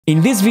In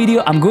this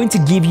video, I'm going to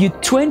give you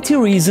 20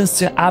 reasons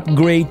to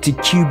upgrade to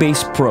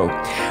Cubase Pro.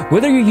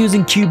 Whether you're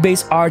using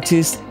Cubase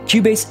Artist,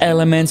 Cubase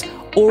Elements,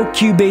 or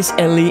Cubase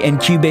LE and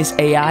Cubase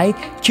AI,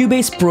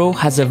 Cubase Pro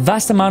has a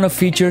vast amount of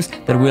features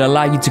that will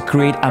allow you to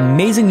create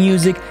amazing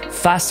music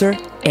faster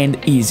and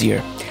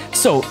easier.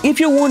 So, if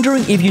you're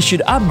wondering if you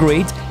should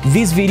upgrade,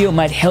 this video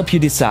might help you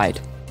decide.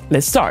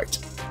 Let's start.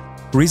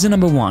 Reason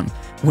number 1.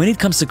 When it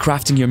comes to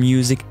crafting your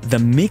music, the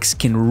mix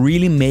can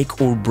really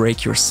make or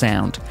break your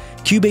sound.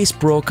 Cubase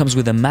Pro comes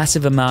with a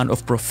massive amount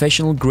of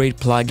professional-grade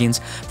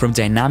plugins, from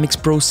dynamics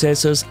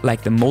processors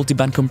like the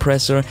multiband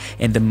compressor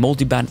and the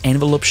multiband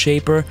envelope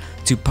shaper,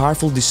 to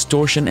powerful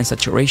distortion and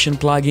saturation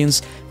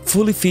plugins,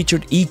 fully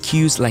featured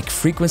EQs like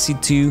Frequency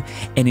 2,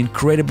 and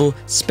incredible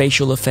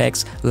spatial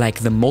effects like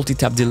the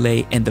multi-tap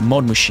delay and the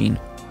mod machine.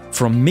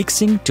 From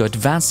mixing to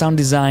advanced sound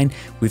design,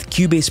 with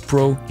Cubase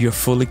Pro, you're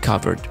fully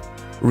covered.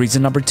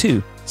 Reason number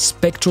 2.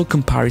 Spectral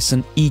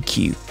comparison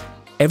EQ.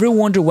 Ever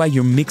wonder why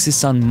your mixes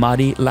sound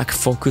muddy, lack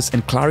focus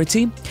and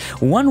clarity?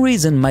 One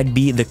reason might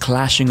be the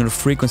clashing of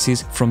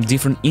frequencies from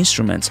different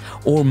instruments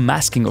or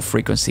masking of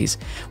frequencies.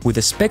 With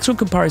the spectral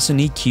comparison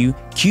EQ,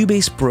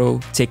 Cubase Pro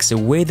takes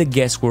away the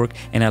guesswork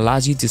and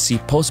allows you to see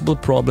possible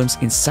problems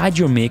inside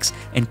your mix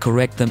and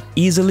correct them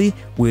easily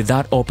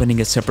without opening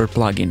a separate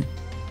plugin.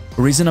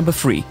 Reason number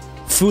 3.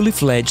 Fully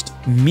fledged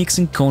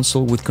mixing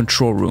console with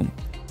control room.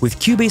 With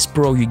Cubase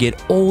Pro, you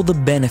get all the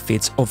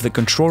benefits of the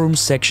control room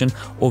section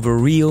of a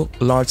real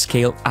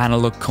large-scale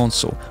analog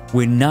console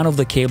with none of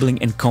the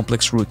cabling and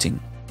complex routing.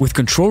 With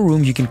Control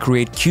Room, you can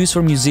create cues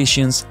for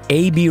musicians,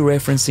 A/B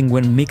referencing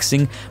when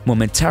mixing,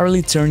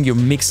 momentarily turn your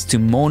mix to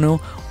mono,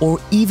 or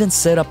even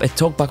set up a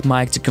talkback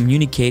mic to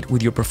communicate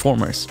with your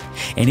performers.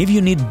 And if you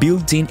need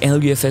built-in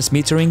LUFS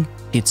metering,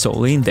 it's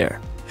all in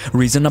there.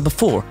 Reason number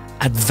 4.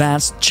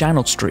 Advanced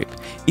channel strip.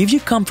 If you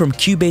come from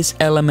Cubase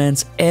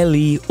Elements,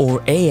 LE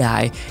or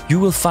AI, you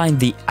will find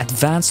the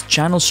advanced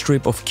channel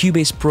strip of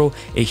Cubase Pro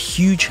a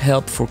huge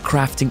help for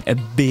crafting a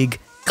big,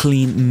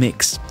 clean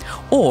mix,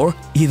 or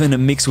even a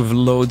mix with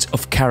loads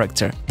of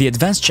character. The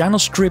advanced channel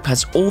strip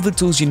has all the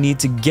tools you need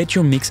to get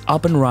your mix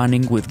up and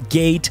running with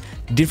gate,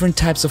 different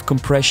types of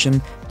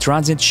compression,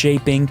 transient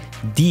shaping,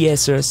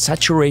 de-esser,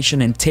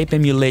 saturation and tape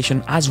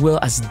emulation, as well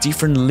as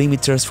different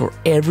limiters for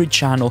every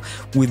channel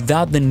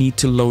without the need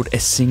to load a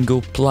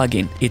single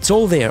plugin. It's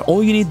all there.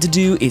 All you need to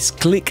do is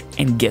click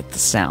and get the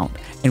sound.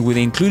 And with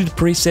the included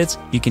presets,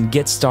 you can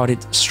get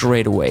started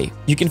straight away.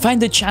 You can find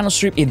the channel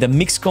strip in the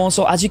mix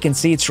console. As you can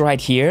see, it's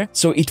right here.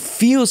 So it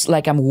feels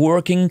like I'm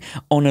working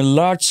on a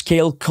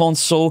large-scale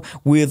console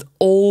with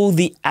all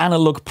the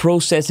analog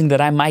processing that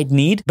I might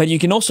need, but you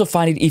can also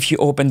find it if you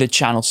open the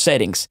channel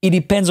settings. It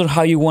depends on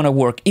how you want to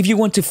work. If you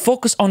want to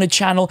focus on a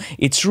channel,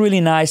 it's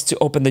really nice to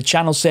open the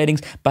channel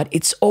settings, but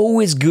it's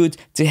always good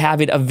to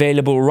have it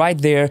available right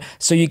there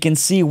so you can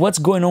see what's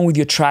going on with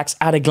your tracks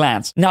at a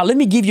glance. Now, let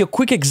me give you a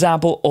quick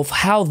example of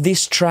how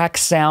this track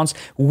sounds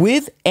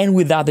with and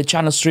without the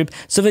channel strip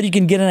so that you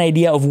can get an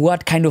idea of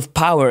what kind of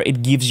power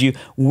it gives you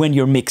when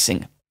you're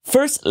mixing.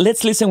 First,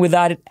 let's listen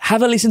without it.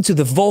 Have a listen to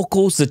the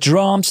vocals, the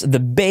drums, the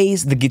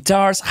bass, the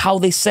guitars, how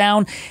they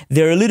sound.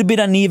 They're a little bit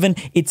uneven.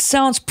 It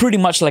sounds pretty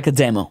much like a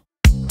demo.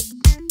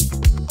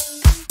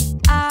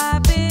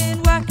 I've been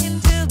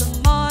working till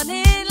the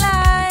morning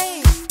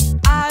light.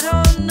 I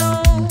don't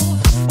know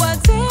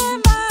what's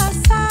in my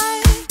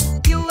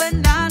sight. You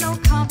and I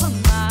don't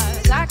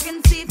compromise. I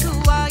can see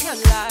through all your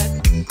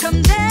lies.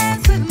 Come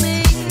dance with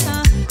me.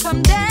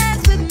 Come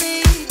dance with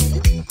me.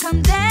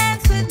 Come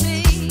dance with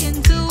me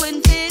into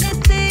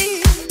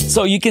infinity.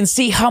 So you can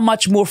see how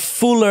much more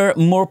fuller,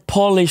 more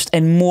polished,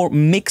 and more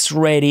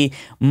mix-ready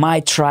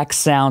my track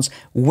sounds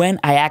when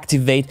I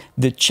activate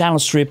the channel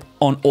strip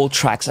on all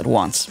tracks at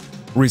once.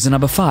 Reason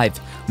number 5.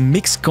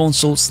 Mix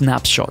console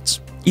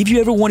snapshots. If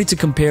you ever wanted to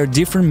compare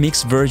different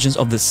mix versions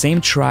of the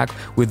same track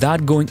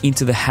without going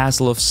into the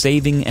hassle of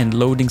saving and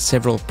loading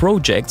several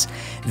projects,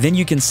 then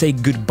you can say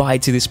goodbye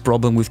to this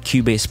problem with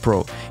Cubase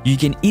Pro. You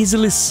can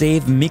easily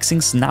save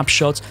mixing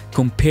snapshots,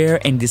 compare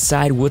and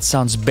decide what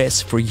sounds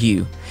best for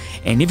you.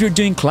 And if you're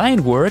doing client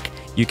work,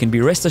 you can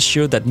be rest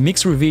assured that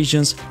mix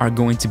revisions are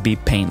going to be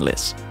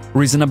painless.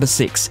 Reason number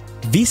 6.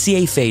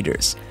 VCA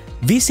faders.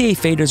 VCA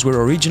faders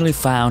were originally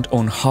found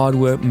on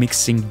hardware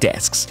mixing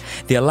desks.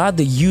 They allowed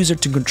the user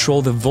to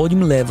control the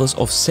volume levels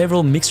of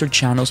several mixer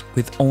channels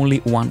with only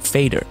one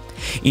fader.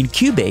 In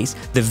Cubase,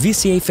 the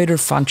VCA fader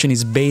function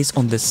is based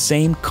on the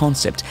same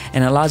concept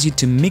and allows you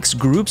to mix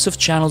groups of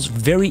channels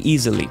very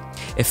easily,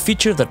 a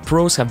feature that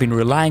pros have been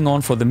relying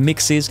on for the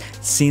mixes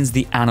since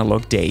the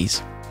analog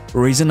days.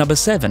 Reason number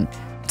 7.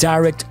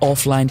 Direct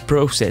offline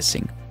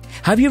processing.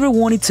 Have you ever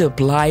wanted to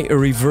apply a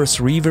reverse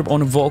reverb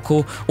on a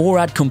vocal or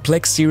add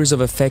complex series of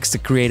effects to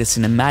create a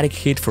cinematic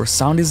hit for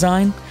sound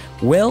design?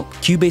 Well,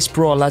 Cubase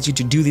Pro allows you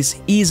to do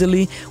this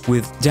easily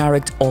with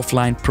direct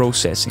offline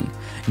processing.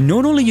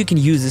 Not only you can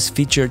use this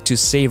feature to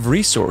save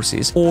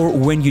resources or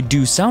when you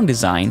do sound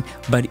design,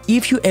 but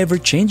if you ever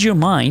change your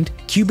mind,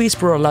 Cubase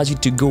Pro allows you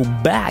to go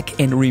back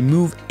and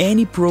remove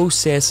any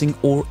processing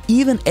or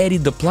even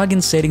edit the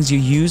plugin settings you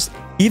used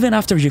even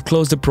after you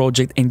closed the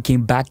project and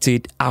came back to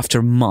it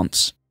after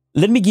months.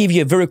 Let me give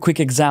you a very quick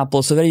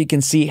example so that you can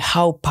see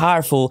how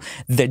powerful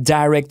the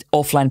direct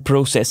offline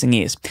processing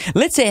is.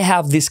 Let's say I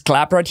have this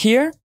clap right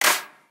here.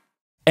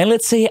 And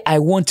let's say I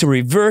want to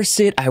reverse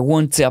it, I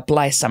want to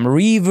apply some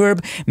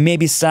reverb,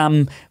 maybe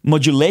some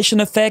modulation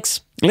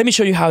effects. Let me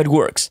show you how it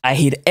works. I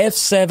hit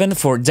F7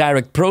 for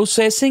direct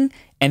processing,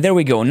 and there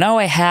we go. Now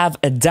I have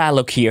a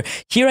dialog here.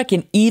 Here I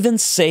can even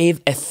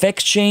save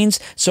effect chains,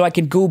 so I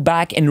can go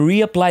back and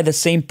reapply the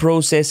same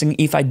processing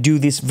if I do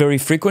this very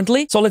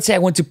frequently. So let's say I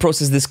want to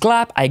process this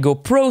clap, I go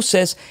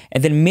process,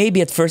 and then maybe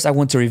at first I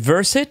want to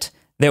reverse it.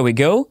 There we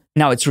go.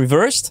 Now it's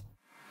reversed.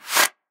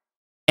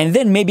 And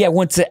then maybe I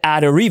want to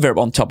add a reverb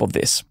on top of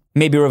this,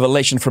 maybe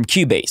Revelation from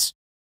Cubase.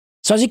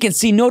 So as you can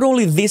see, not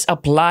only this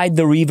applied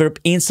the reverb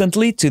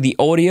instantly to the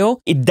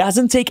audio, it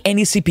doesn't take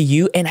any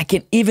CPU, and I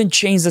can even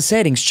change the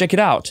settings. Check it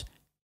out.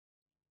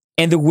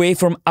 And the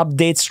waveform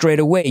updates straight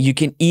away. You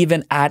can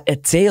even add a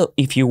tail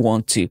if you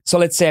want to. So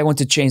let's say I want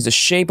to change the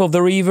shape of the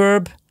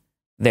reverb.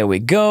 There we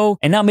go.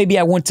 And now maybe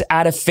I want to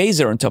add a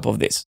phaser on top of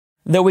this.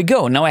 There we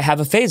go. Now I have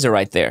a phaser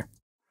right there.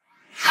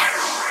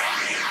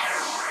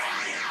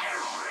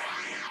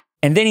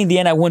 And then in the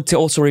end, I want to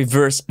also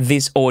reverse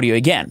this audio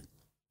again.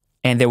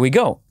 And there we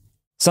go.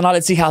 So now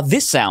let's see how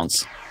this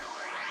sounds.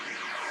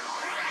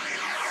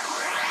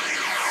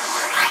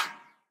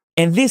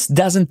 And this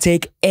doesn't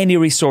take any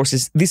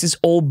resources. This is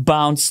all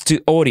bounced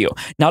to audio.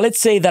 Now let's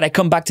say that I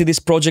come back to this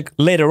project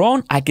later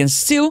on. I can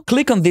still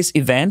click on this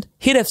event,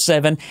 hit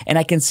F7, and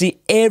I can see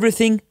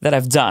everything that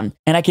I've done.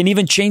 And I can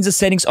even change the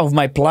settings of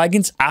my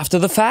plugins after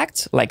the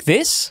fact, like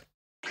this.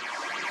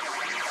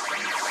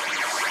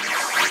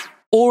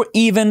 Or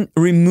even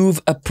remove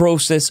a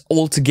process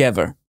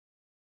altogether.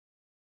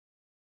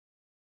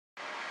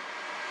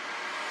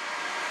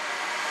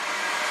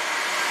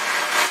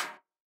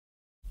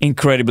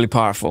 Incredibly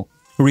powerful.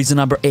 Reason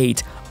number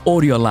 8,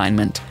 audio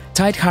alignment.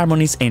 Tight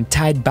harmonies and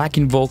tight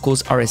backing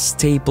vocals are a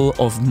staple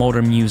of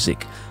modern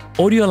music.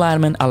 Audio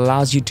alignment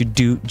allows you to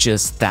do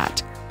just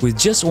that, with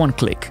just one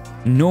click.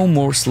 No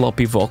more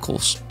sloppy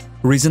vocals.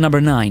 Reason number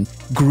 9,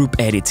 group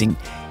editing.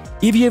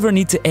 If you ever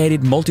need to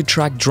edit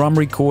multi-track drum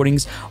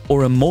recordings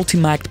or a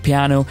multi-mic'd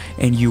piano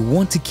and you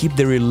want to keep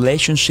the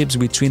relationships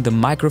between the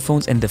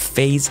microphones and the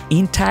phase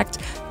intact,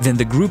 then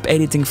the group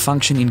editing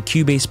function in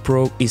Cubase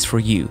Pro is for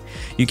you.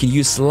 You can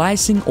use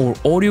slicing or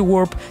audio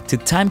warp to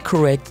time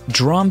correct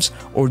drums,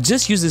 or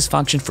just use this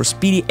function for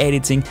speedy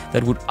editing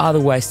that would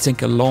otherwise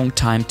take a long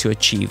time to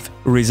achieve.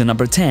 Reason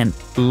number 10,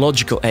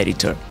 logical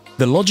editor.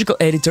 The logical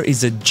editor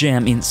is a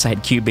gem inside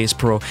Cubase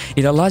Pro.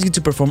 It allows you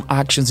to perform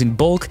actions in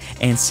bulk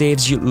and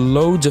saves you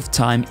loads of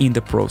time in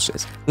the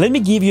process. Let me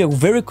give you a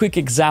very quick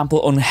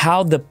example on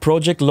how the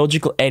project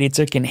logical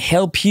editor can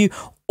help you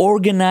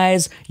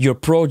organize your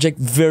project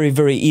very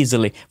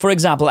easily. For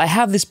example, I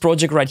have this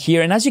project right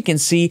here, and as you can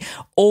see,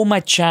 all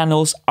my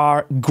channels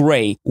are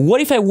gray.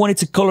 What if I wanted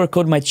to color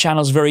code my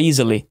channels very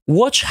easily?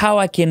 Watch how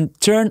I can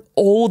turn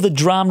all the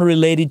drum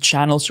related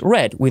channels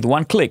red with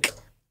one click.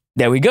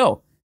 There we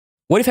go.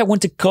 What if I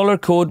want to color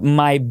code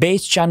my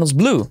bass channels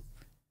blue?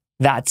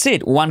 That's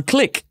it, one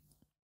click.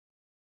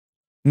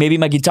 Maybe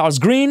my guitar's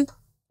green.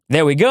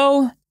 There we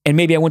go. And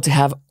maybe I want to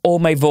have all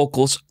my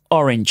vocals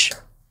orange.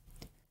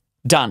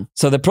 Done.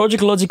 So the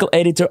Project Logical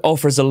Editor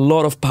offers a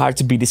lot of power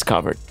to be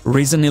discovered.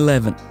 Reason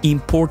 11.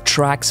 Import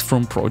tracks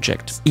from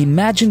projects.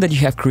 Imagine that you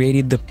have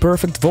created the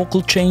perfect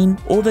vocal chain,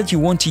 or that you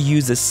want to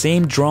use the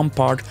same drum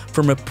part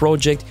from a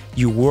project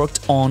you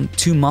worked on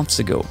 2 months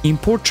ago.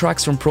 Import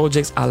tracks from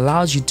projects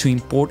allows you to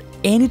import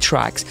any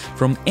tracks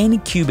from any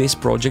Cubase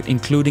project,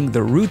 including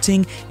the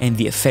routing and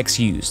the effects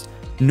used.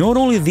 Not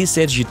only this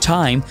saves you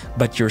time,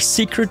 but your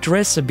secret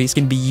recipes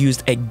can be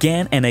used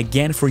again and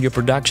again for your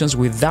productions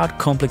without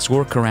complex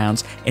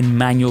workarounds and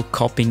manual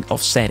copying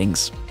of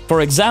settings.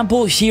 For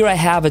example, here I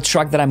have a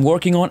track that I'm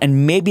working on,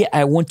 and maybe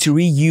I want to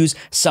reuse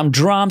some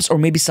drums or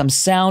maybe some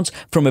sounds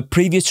from a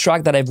previous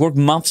track that I've worked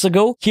months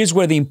ago. Here's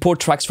where the import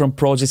tracks from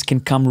projects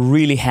can come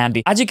really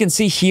handy. As you can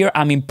see here,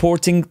 I'm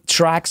importing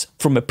tracks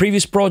from a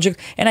previous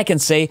project, and I can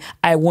say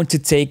I want to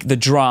take the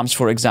drums,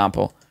 for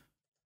example,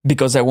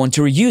 because I want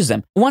to reuse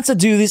them. Once I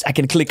do this, I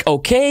can click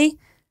OK.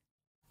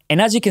 And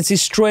as you can see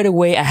straight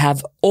away, I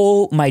have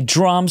all my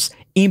drums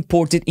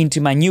imported into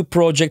my new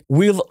project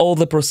with all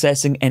the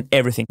processing and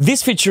everything.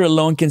 This feature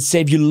alone can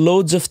save you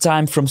loads of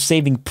time, from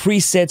saving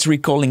presets,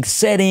 recalling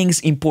settings,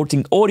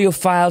 importing audio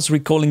files,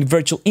 recalling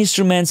virtual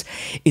instruments.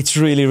 It's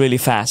really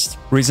fast.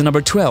 Reason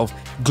number 12,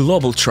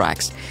 global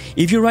tracks.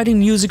 If you're writing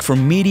music for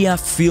media,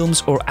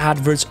 films, or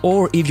adverts,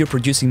 or if you're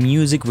producing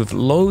music with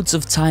loads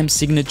of time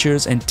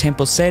signatures and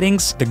tempo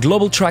settings, the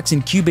global tracks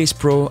in Cubase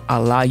Pro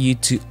allow you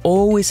to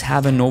always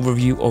have an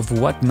overview of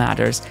what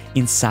matters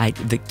inside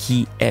the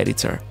key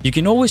editor. You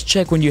can always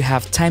check when you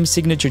have time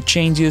signature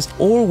changes,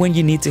 or when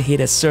you need to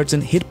hit a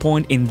certain hit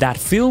point in that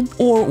film,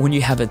 or when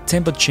you have a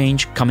tempo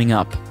change coming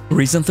up.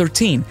 Reason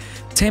 13,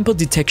 tempo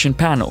detection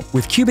panel.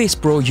 With Cubase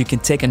Pro, you can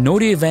take an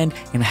audio event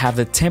and have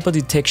the tempo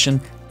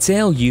detection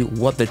tell you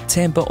what the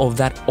tempo of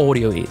that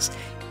audio is,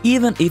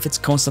 even if it's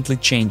constantly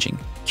changing.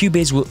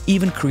 Cubase will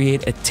even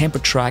create a tempo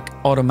track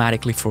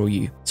automatically for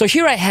you. So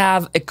here I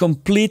have a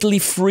completely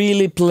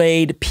freely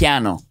played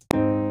piano.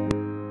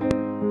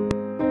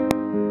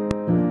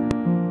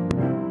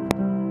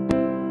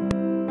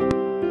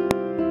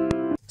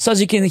 So as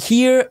you can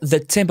hear, the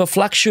tempo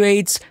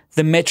fluctuates,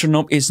 the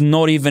metronome is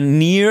not even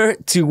near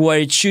to where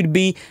it should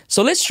be.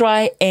 So let's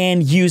try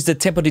and use the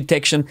tempo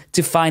detection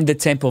to find the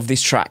tempo of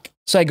this track.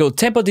 So I go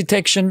tempo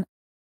detection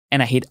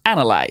and I hit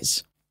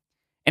analyze.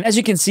 And as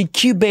you can see,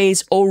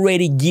 Cubase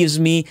already gives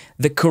me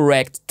the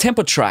correct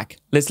tempo track.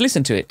 Let's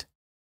listen to it.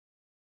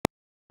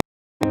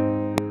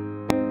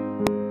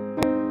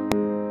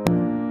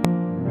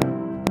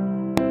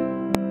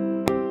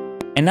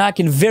 And now I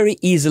can very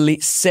easily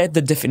set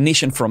the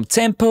definition from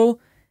tempo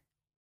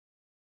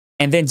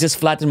and then just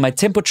flatten my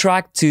tempo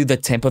track to the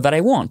tempo that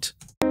I want.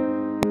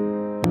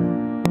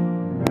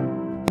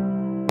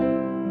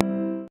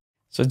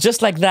 So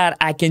just like that,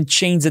 I can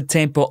change the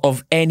tempo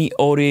of any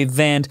audio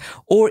event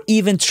or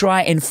even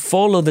try and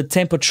follow the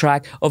tempo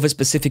track of a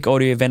specific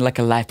audio event like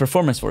a live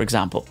performance, for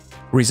example.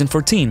 Reason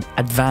 14,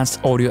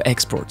 Advanced Audio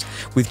Export.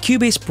 With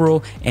Cubase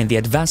Pro and the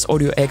Advanced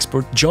Audio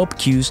Export job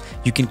queues,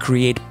 you can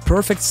create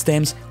perfect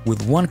stems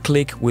with one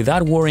click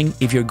without worrying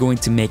if you're going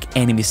to make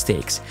any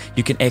mistakes.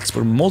 You can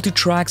export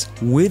multi-tracks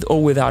with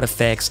or without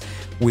effects,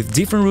 with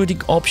different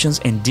routing options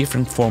and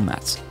different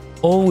formats,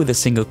 all with a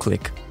single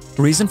click.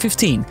 Reason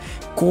 15,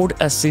 Chord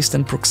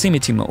Assistant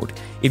Proximity Mode.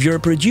 If you're a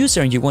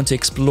producer and you want to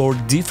explore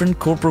different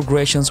chord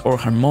progressions or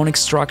harmonic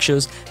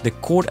structures, the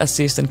Chord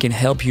Assistant can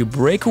help you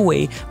break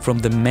away from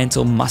the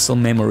mental muscle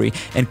memory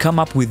and come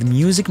up with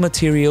music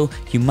material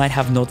you might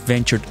have not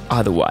ventured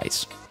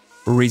otherwise.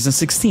 Reason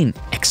 16,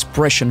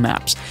 Expression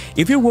Maps.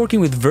 If you're working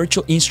with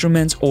virtual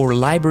instruments or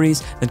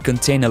libraries that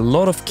contain a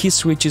lot of key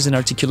switches and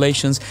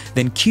articulations,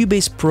 then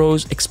Cubase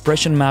Pro's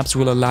Expression Maps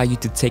will allow you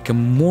to take a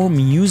more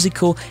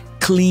musical,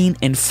 clean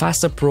and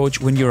fast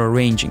approach when you're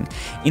arranging.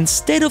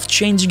 Instead of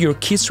changing your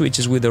key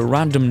switches with a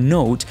random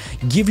note,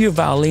 give your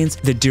violins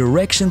the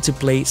direction to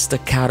play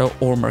staccato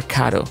or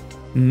marcato.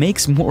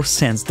 Makes more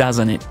sense,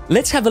 doesn't it?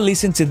 Let's have a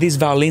listen to this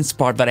violins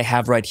part that I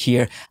have right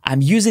here.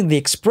 I'm using the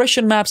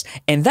expression maps,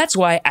 and that's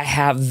why I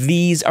have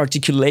these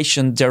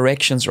articulation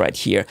directions right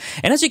here.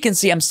 And as you can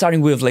see, I'm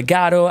starting with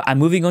legato, I'm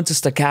moving on to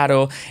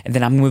staccato, and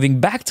then I'm moving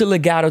back to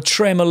legato,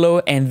 tremolo,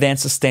 and then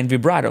sustained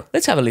vibrato.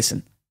 Let's have a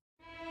listen.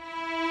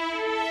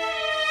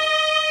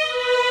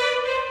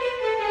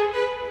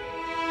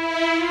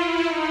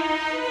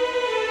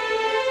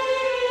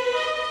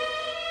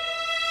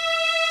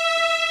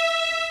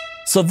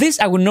 So this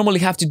I would normally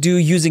have to do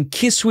using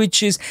key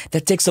switches.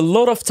 That takes a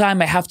lot of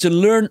time. I have to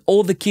learn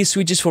all the key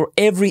switches for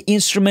every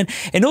instrument,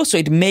 and also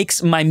it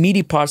makes my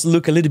MIDI parts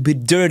look a little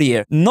bit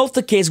dirtier. Not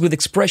the case with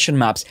expression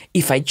maps.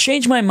 If I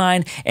change my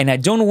mind and I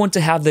don't want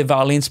to have the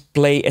violins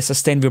play a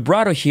sustained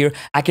vibrato here,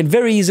 I can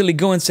very easily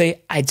go and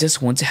say, I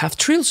just want to have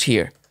trills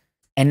here.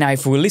 And now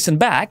if we listen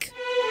back,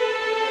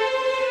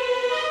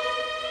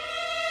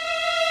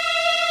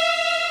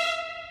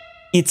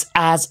 it's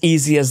as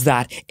easy as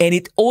that, and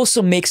it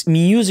also makes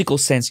musical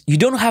sense. You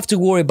don't have to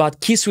worry about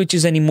key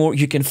switches anymore.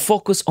 You can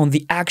focus on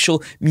the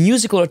actual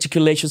musical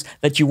articulations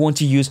that you want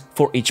to use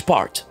for each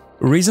part.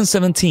 Reason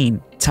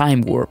 17,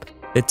 Time Warp.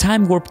 The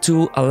Time Warp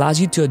tool allows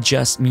you to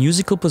adjust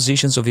musical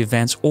positions of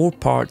events or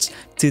parts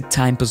to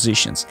time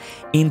positions.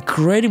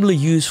 Incredibly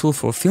useful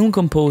for film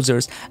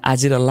composers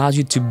as it allows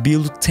you to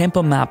build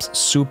tempo maps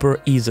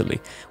super easily.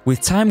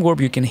 With Time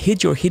Warp, you can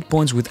hit your hit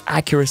points with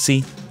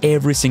accuracy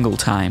every single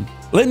time.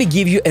 Let me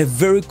give you a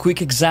very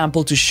quick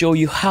example to show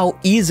you how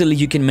easily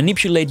you can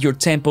manipulate your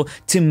tempo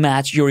to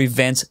match your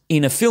events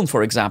in a film,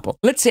 for example.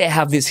 Let's say I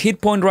have this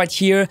hit point right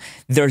here,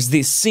 there's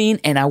this scene,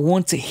 and I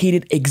want to hit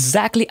it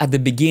exactly at the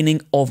beginning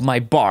of my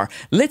bar.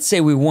 Let's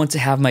say we want to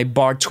have my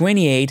bar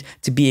 28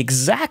 to be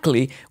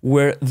exactly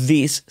where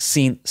this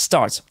scene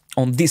starts,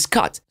 on this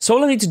cut. So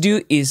all I need to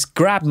do is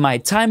grab my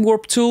Time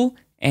Warp tool,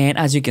 and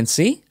as you can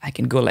see, I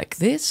can go like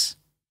this,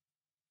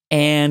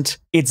 and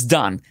it's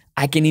done.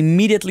 I can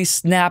immediately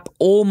snap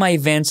all my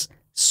events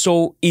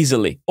so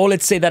easily. Or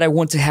let's say that I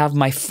want to have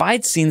my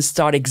fight scene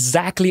start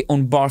exactly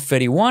on bar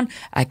 31.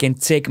 I can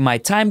take my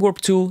Time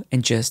Warp tool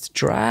and just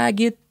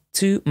drag it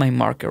to my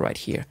marker right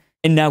here.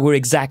 And now we're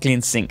exactly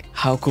in sync.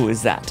 How cool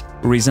is that?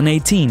 Reason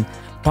 18,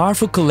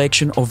 powerful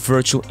collection of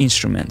virtual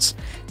instruments.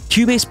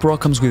 Cubase Pro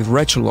comes with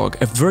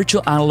Retrolog, a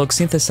virtual analog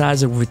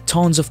synthesizer with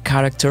tons of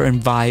character and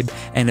vibe,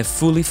 and a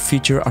fully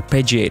featured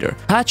arpeggiator.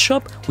 Pad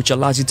Shop, which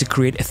allows you to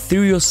create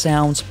ethereal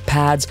sounds,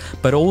 pads,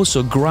 but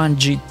also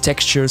grungy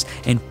textures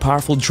and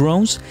powerful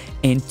drones,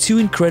 and two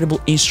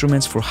incredible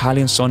instruments for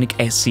Halion Sonic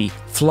SE,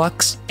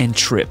 Flux and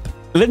Trip.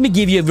 Let me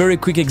give you a very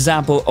quick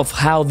example of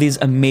how these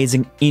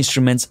amazing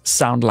instruments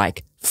sound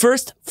like.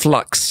 First,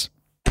 Flux.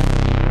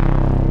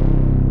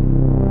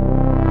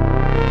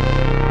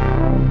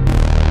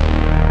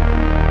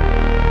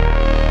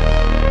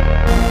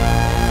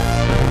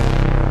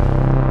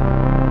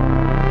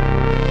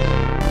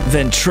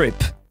 Then Trip.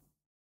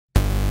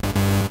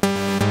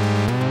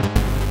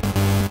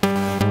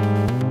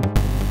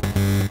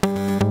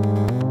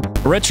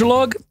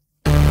 Retrolog.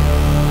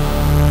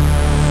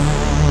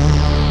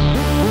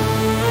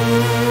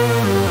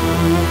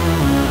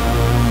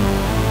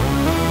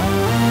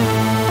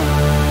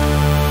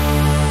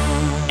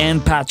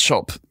 and patch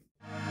up.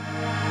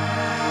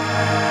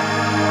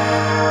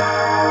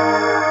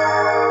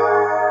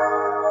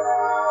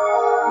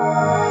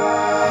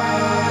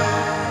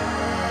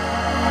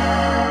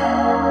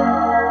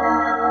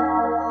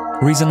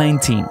 Reason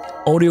 19.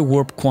 Audio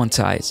Warp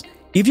Quantize.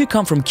 If you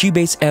come from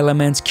Cubase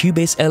Elements,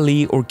 Cubase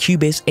LE or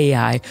Cubase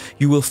AI,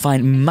 you will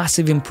find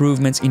massive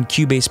improvements in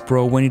Cubase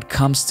Pro when it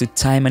comes to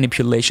time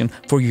manipulation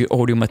for your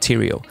audio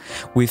material.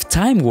 With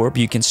Time Warp,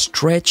 you can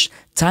stretch,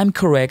 time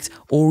correct,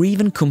 or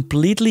even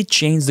completely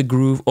change the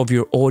groove of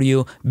your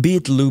audio, be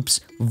it loops,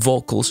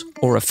 vocals,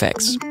 or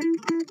effects.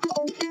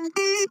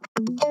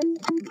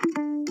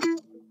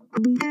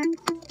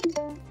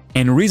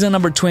 And reason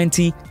number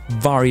 20,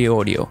 Vari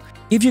Audio.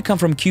 If you come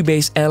from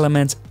Cubase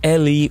Elements,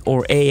 LE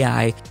or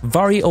AI,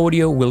 Vari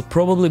Audio will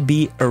probably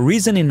be a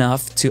reason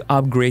enough to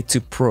upgrade to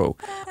Pro.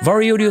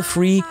 Vari Audio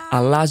Free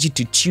allows you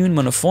to tune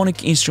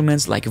monophonic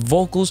instruments like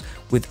vocals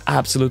with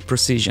absolute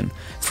precision.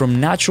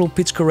 From natural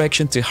pitch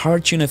correction to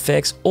hard tune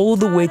effects all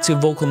the way to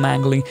vocal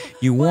mangling,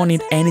 you won't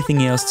need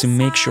anything else to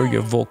make sure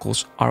your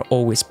vocals are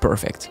always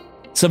perfect.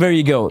 So there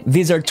you go,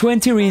 these are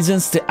 20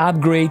 reasons to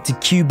upgrade to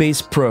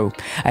Cubase Pro.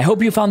 I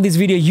hope you found this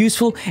video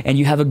useful and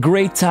you have a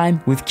great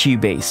time with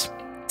Cubase.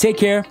 Take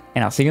care,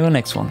 and I'll see you in the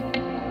next one.